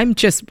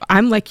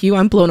like you.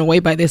 I'm blown away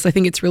by this. I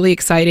think it's really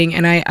exciting,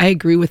 and I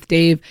agree with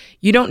Dave.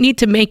 You don't need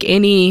to make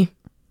any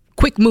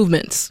quick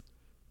movements.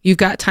 You've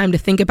got time to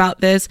think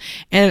about this.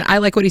 And I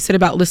like what he said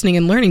about listening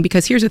and learning,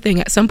 because here's the thing.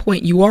 At some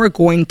point, you are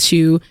going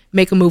to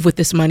make a move with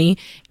this money,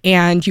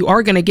 and you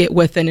are going to get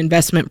with an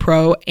investment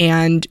pro,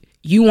 and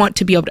you want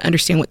to be able to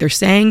understand what they're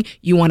saying.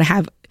 You want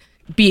to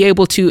be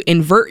able to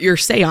invert your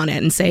say on it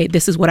and say,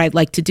 this is what I'd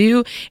like to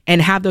do,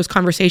 and have those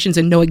conversations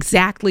and know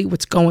exactly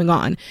what's going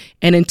on.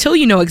 And until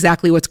you know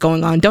exactly what's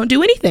going on, don't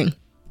do anything.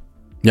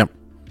 Yep.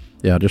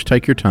 Yeah, just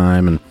take your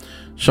time. And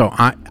so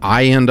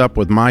I end up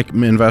with my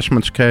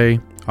investments, Kay,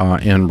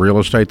 in real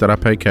estate that I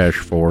pay cash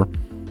for,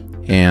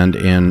 and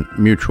in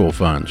mutual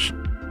funds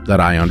that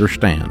I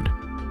understand.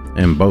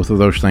 And both of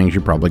those things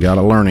you probably got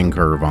a learning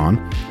curve on,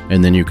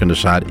 and then you can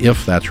decide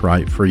if that's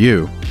right for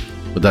you.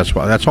 But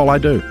that's all I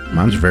do.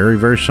 Mine's very,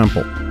 very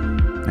simple.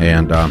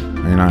 And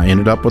I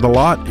ended up with a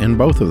lot in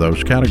both of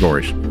those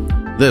categories.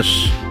 This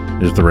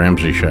is The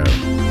Ramsey Show.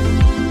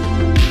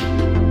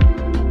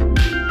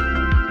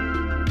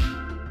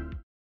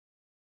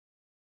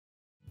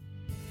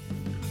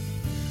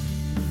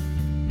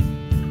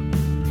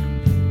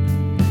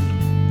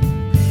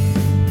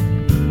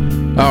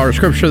 Our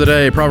scripture of the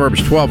day,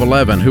 Proverbs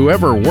 12:11.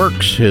 Whoever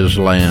works his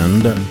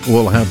land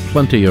will have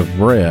plenty of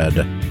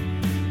bread,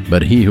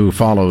 but he who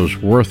follows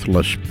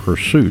worthless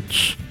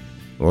pursuits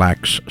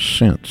lacks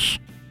sense.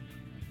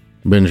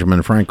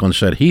 Benjamin Franklin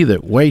said, he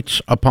that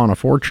waits upon a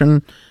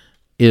fortune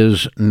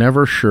is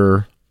never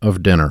sure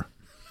of dinner.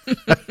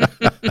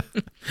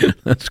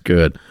 That's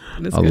good.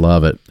 I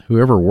love it.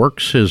 Whoever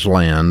works his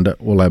land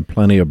will have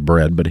plenty of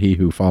bread, but he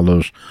who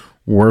follows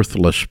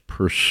worthless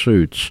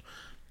pursuits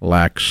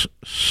lacks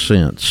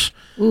sense.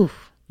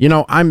 Oof. You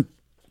know,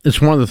 it's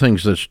one of the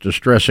things that's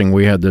distressing.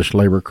 We had this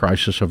labor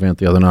crisis event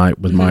the other night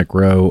with Mike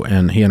Rowe,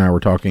 and he and I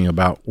were talking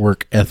about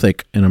work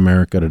ethic in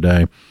America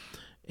today.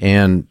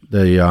 And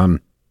the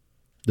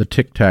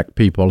Tic Tac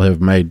people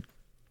have made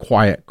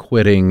quiet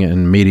quitting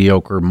and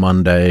mediocre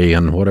Monday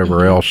and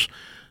whatever else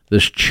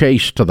this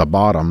chase to the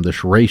bottom,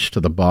 this race to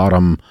the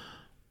bottom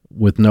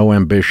with no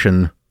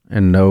ambition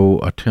and no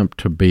attempt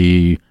to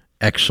be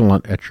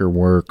excellent at your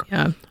work.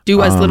 Yeah.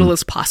 Do as little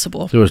as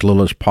possible. Do as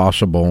little as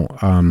possible.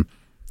 And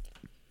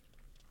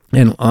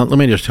let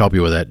me just help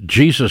you with that.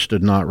 Jesus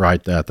did not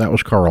write that. That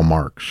was Karl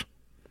Marx.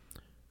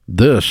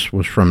 This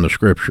was from the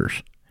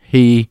scriptures.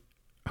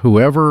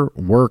 Whoever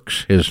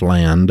works his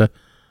land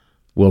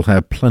will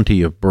have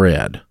plenty of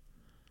bread,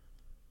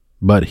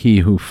 but he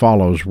who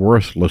follows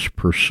worthless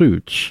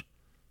pursuits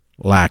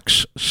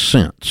lacks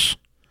sense.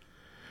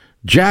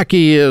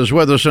 Jackie is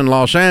with us in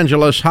Los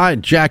Angeles. Hi,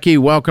 Jackie.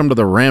 Welcome to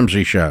the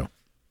Ramsey Show.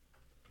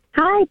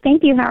 Hi,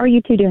 thank you. How are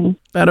you two doing?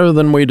 Better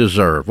than we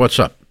deserve. What's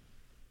up?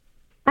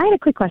 I had a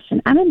quick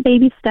question. I'm in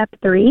baby step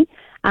 3,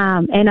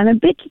 and I'm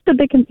just a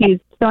bit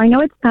confused. So I know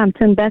it's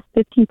to invest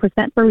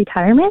 15% for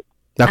retirement.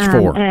 That's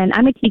 4. And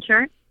I'm a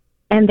teacher,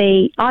 and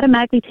they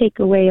automatically take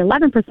away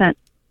 11%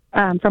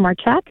 from our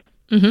check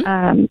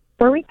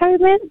for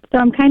retirement. So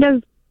I'm kind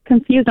of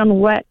confused on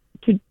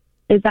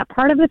is that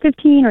part of the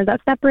 15 or is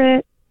that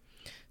separate?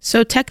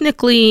 So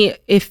technically,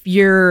 if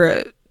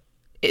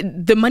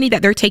the money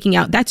that they're taking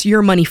out, that's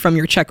your money from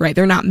your check, right?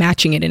 They're not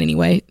matching it in any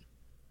way.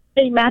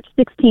 They match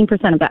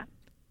 16% of that.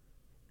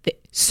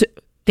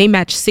 They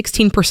match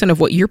 16% of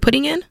what you're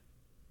putting in?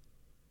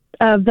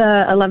 Of the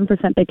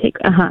 11% they take.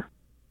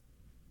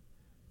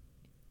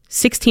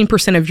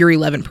 16% of your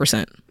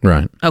 11%.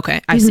 Right.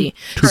 Okay, I see.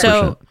 2%,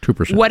 So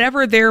 2%.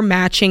 Whatever they're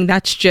matching,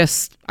 that's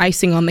just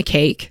icing on the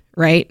cake,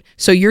 right?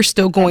 So you're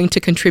still going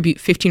to contribute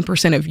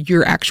 15% of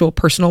your actual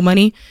personal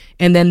money,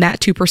 and then that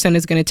 2%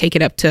 is going to take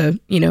it up to,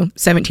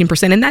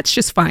 17%, and that's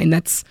just fine.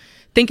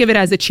 Think of it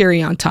as a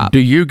cherry on top. Do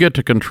you get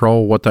to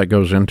control what that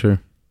goes into?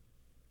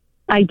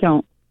 I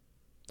don't.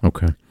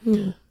 Okay.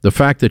 The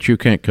fact that you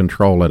can't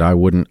control it, I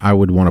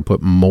would want to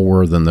put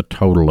more than the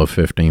total of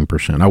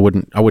 15%.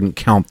 I wouldn't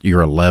count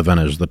your 11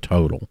 as the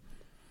total.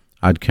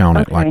 I'd count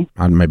it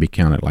I'd maybe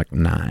count it like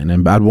 9,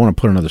 and I'd want to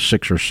put another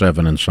 6 or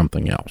 7 in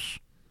something else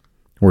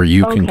where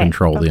you can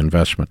control the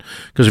investment.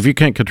 Because if you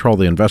can't control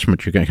the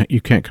investment,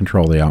 you can't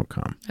control the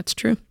outcome. That's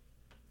true.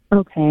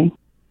 Okay.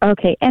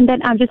 And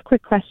then just a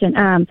quick question.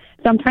 So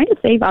I'm trying to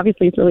save.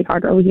 Obviously, it's really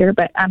hard over here,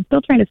 but I'm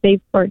still trying to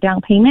save for a down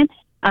payment.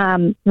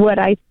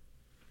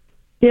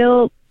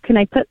 Can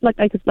I put like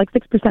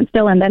 6%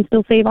 still and then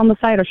still save on the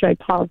side, or should I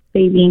pause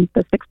saving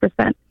the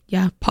 6%?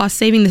 Yeah, pause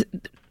saving the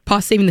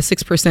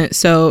 6%.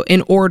 So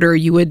in order,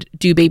 you would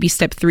do baby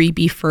step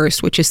 3B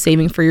first, which is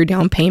saving for your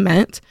down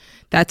payment.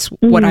 That's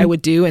what I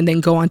would do, and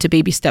then go on to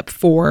baby step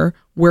 4,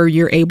 where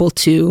you're able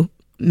to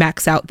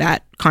max out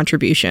that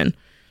contribution.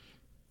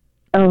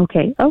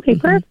 Okay,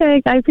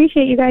 perfect. I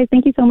appreciate you guys.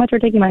 Thank you so much for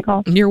taking my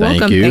call. You're welcome.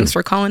 Thank you. Thanks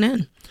for calling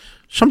in.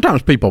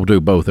 Sometimes people do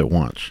both at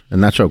once,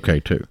 and that's okay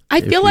too. I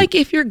feel like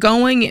if you're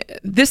going,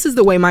 this is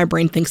the way my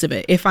brain thinks of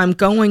it. If I'm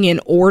going in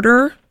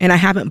order and I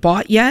haven't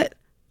bought yet,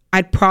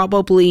 I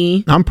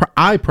probably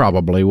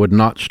would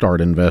not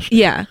start investing.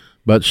 Yeah.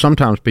 But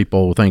sometimes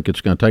people think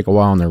it's going to take a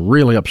while, and they're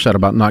really upset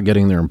about not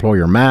getting their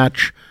employer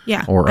match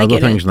or other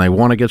things, and they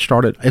want to get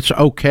started. It's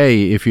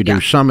okay if you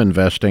do some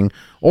investing,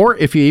 or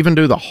if you even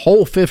do the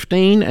whole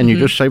 15 and you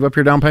just save up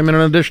your down payment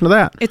in addition to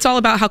that. It's all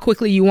about how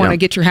quickly you want to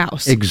get your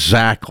house.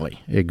 Exactly.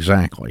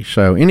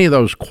 So any of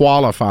those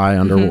qualify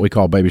under what we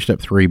call baby step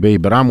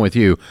 3B, but I'm with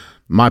you.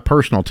 My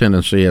personal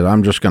tendency is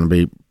I'm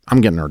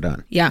getting her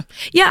done. Yeah.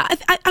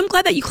 I'm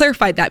glad that you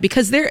clarified that,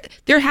 because there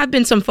have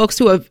been some folks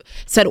who have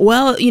said,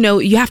 well,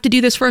 you have to do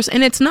this first,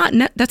 and that's not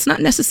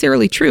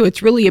necessarily true.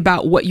 It's really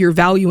about what you're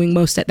valuing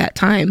most at that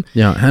time.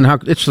 Yeah, and how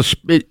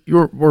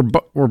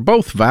we're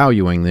both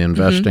valuing the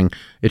investing.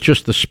 It's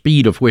just the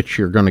speed of which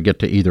you're going to get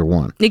to either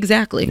one.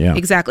 Exactly. Yeah.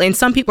 Exactly. And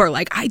some people are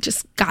like, I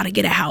just got to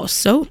get a house,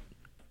 so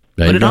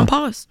there put you it go. on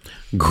pause.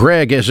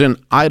 Greg is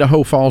in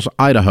Idaho Falls,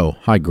 Idaho.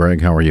 Hi, Greg.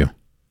 How are you?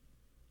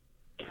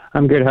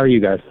 I'm good. How are you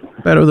guys?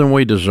 Better than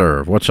we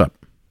deserve. What's up?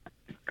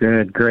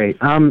 Good, great.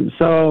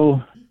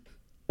 So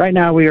right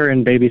now we are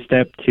in baby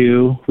step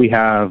 2. We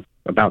have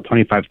about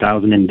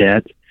 $25,000 in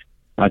debt,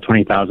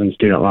 $20,000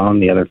 student loan.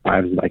 The other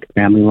 5 is like a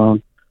family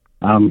loan.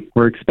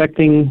 We're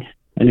expecting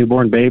a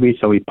newborn baby,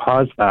 so we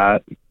paused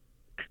that,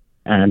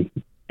 and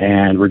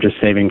we're just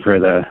saving for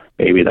the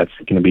baby that's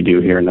going to be due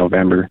here in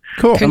November.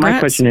 Cool. So my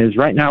question is,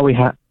 right now we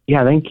have.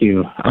 Yeah, thank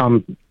you.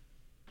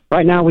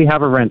 Right now we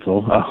have a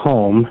rental, a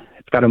home.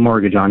 Got a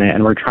mortgage on it,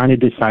 and we're trying to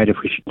decide if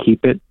we should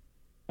keep it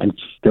and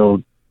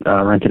still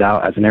rent it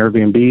out as an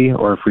Airbnb,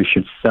 or if we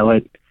should sell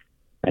it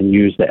and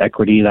use the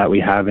equity that we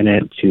have in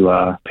it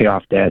to pay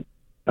off debt,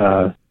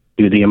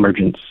 do the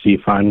emergency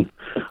fund,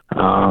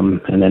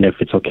 and then if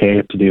it's okay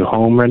to do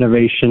home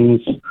renovations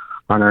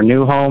on our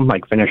new home,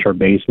 like finish our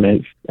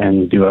basement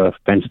and do a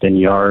fenced-in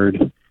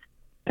yard.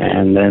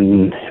 And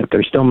then if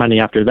there's still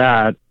money after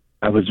that,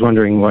 I was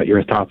wondering what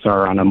your thoughts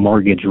are on a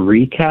mortgage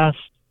recast.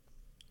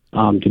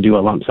 To do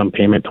a lump sum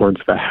payment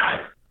towards the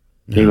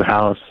new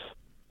house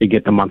to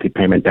get the monthly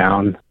payment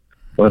down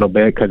a little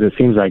bit, because it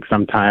seems like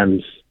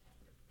sometimes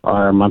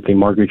our monthly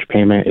mortgage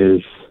payment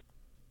is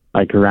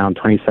like around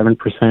 27%,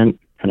 and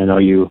I know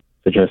you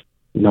suggest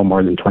no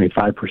more than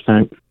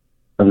 25%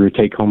 of your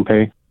take-home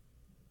pay. So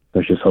I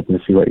was just hoping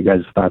to see what you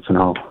guys' thoughts on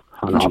all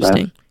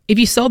that. If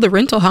you sell the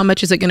rental, how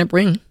much is it going to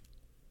bring?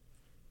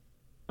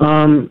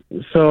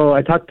 So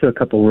I talked to a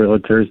couple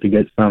realtors to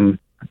get some.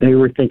 They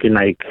were thinking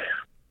like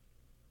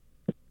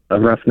a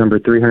rough number,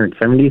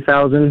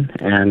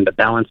 $370,000, and the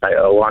balance I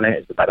owe on it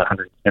is about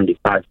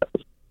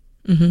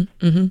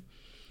 $175,000.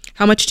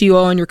 How much do you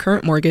owe on your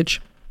current mortgage?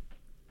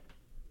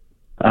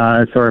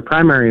 So our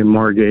primary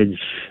mortgage,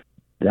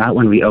 that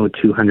one we owe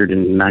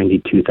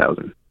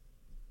 $292,000.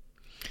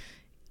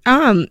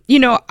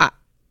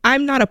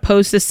 I'm not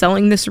opposed to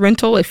selling this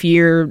rental if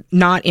you're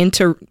not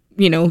into,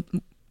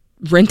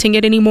 renting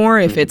it anymore,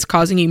 if it's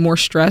causing you more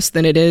stress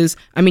than it is.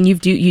 I mean, you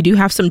do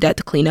have some debt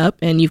to clean up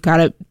and you've got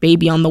a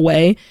baby on the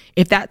way.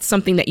 If that's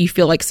something that you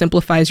feel like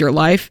simplifies your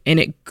life and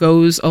it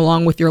goes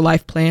along with your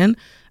life plan,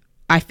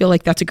 I feel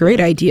like that's a great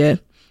idea.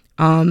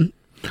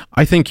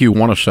 I think you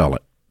want to sell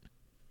it.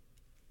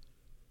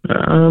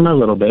 A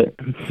little bit.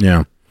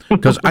 Yeah.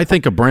 Because I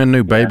think a brand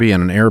new baby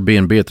and an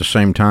Airbnb at the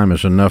same time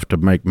is enough to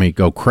make me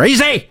go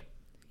crazy.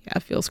 Yeah,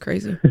 it feels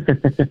crazy.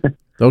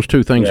 Those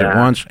two things at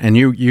once, and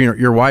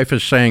your wife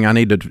is saying, I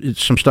need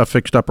some stuff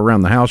fixed up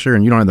around the house here,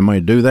 and you don't have the money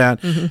to do that,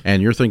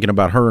 and you're thinking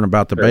about her and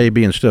about the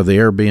baby instead of the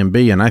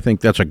Airbnb, and I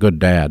think that's a good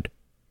dad.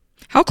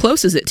 How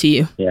close is it to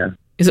you? Yeah.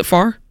 Is it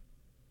far?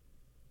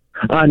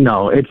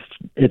 No,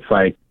 it's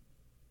like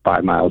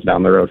 5 miles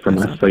down the road from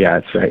us, so yeah,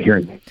 it's right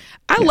here.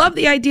 I love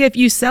the idea of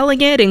you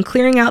selling it and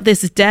clearing out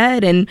this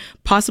debt and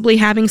possibly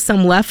having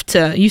some left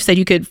to, you said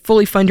you could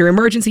fully fund your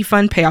emergency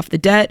fund, pay off the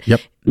debt,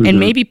 and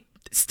maybe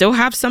still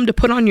have some to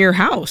put on your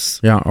house.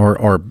 Yeah,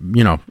 or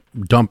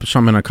dump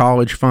some in a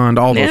college fund,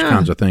 all those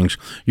kinds of things.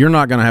 You're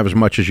not going to have as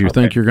much as you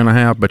think you're going to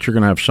have, but you're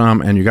going to have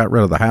some, and you got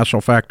rid of the hassle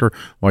factor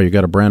while you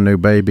got a brand new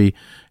baby,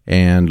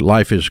 and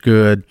life is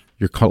good.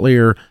 You're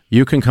clear.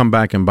 You can come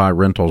back and buy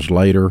rentals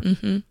later.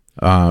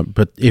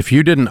 But if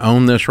you didn't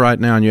own this right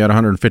now and you had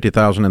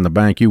 $150,000 in the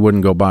bank, you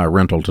wouldn't go buy a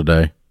rental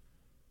today.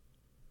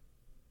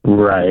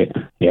 Right.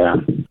 Yeah.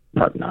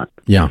 Probably not.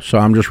 Yeah. So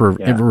I'm just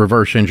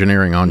reverse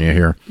engineering on you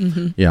here.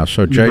 Yeah.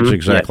 So Jade's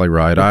exactly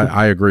right.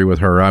 I agree with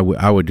her.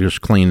 I would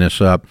just clean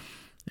this up,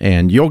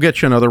 and you'll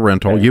get you another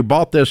rental. You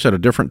bought this at a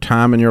different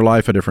time in your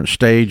life, a different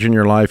stage in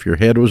your life. Your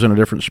head was in a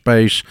different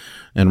space,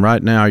 and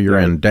right now you're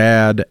in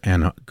dad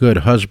and good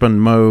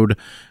husband mode,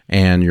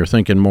 and you're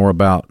thinking more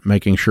about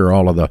making sure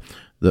all of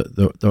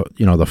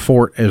the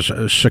fort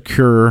is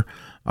secure.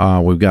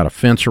 We've got a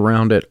fence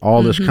around it,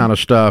 all this kind of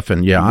stuff.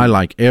 And I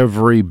like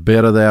every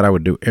bit of that. I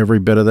would do every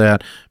bit of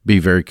that. Be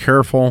very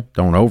careful.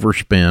 Don't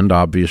overspend,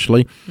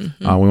 obviously.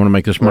 We want to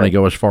make this money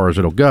go as far as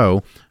it'll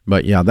go.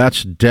 But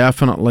that's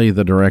definitely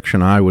the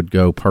direction I would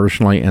go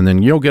personally. And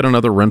then you'll get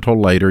another rental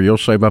later. You'll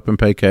save up and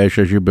pay cash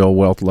as you build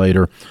wealth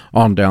later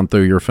on down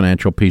through your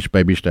financial peace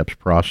baby steps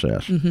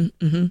process.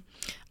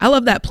 I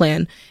love that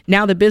plan.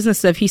 Now the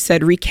business of, he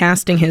said,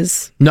 recasting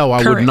his No, I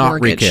would not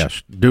mortgage.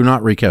 Recast. Do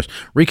not recast.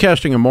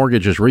 Recasting a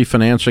mortgage is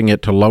refinancing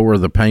it to lower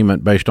the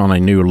payment based on a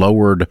new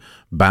lowered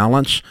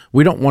balance.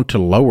 We don't want to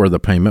lower the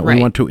payment. We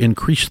want to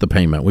increase the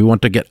payment. We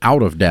want to get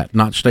out of debt,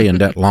 not stay in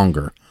debt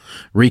longer.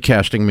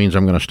 Recasting means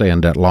I'm going to stay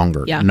in debt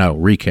longer. No,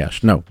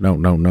 recast. No.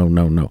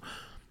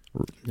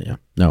 Yeah,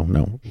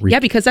 no.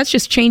 Because that's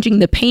just changing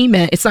the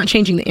payment. It's not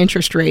changing the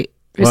interest rate.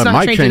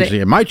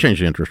 It might change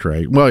the interest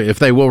rate. Well, if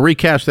they will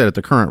recast that at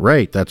the current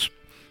rate,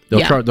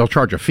 they'll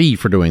charge a fee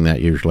for doing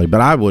that usually. But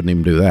I wouldn't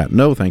even do that.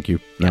 No, thank you.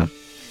 No,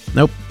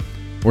 nope.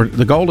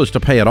 The goal is to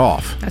pay it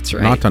off. That's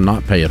right. Not to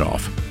not pay it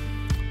off.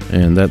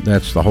 And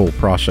that's the whole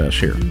process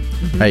here.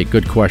 Hey,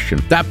 good question.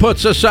 That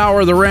puts this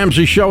hour of the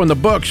Ramsey Show in the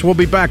books. We'll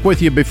be back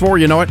with you before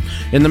you know it.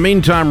 In the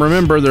meantime,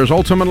 remember, there's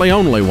ultimately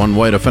only one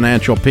way to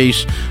financial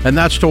peace, and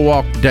that's to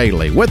walk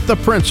daily with the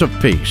Prince of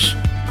Peace,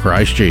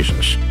 Christ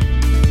Jesus.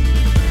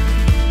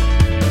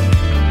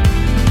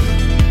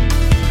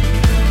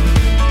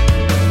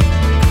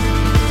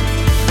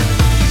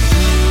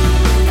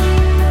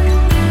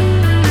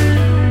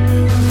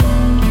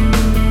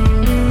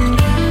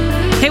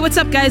 What's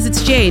up, guys?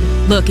 It's Jade.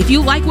 Look, if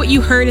you like what you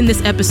heard in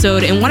this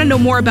episode and want to know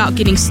more about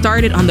getting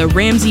started on the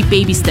Ramsey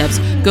baby steps,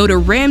 go to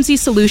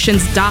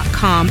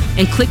RamseySolutions.com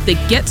and click the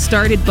Get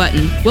Started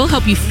button. We'll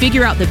help you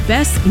figure out the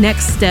best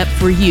next step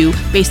for you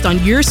based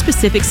on your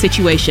specific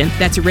situation.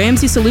 That's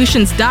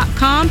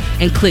RamseySolutions.com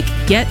and click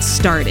Get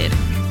Started.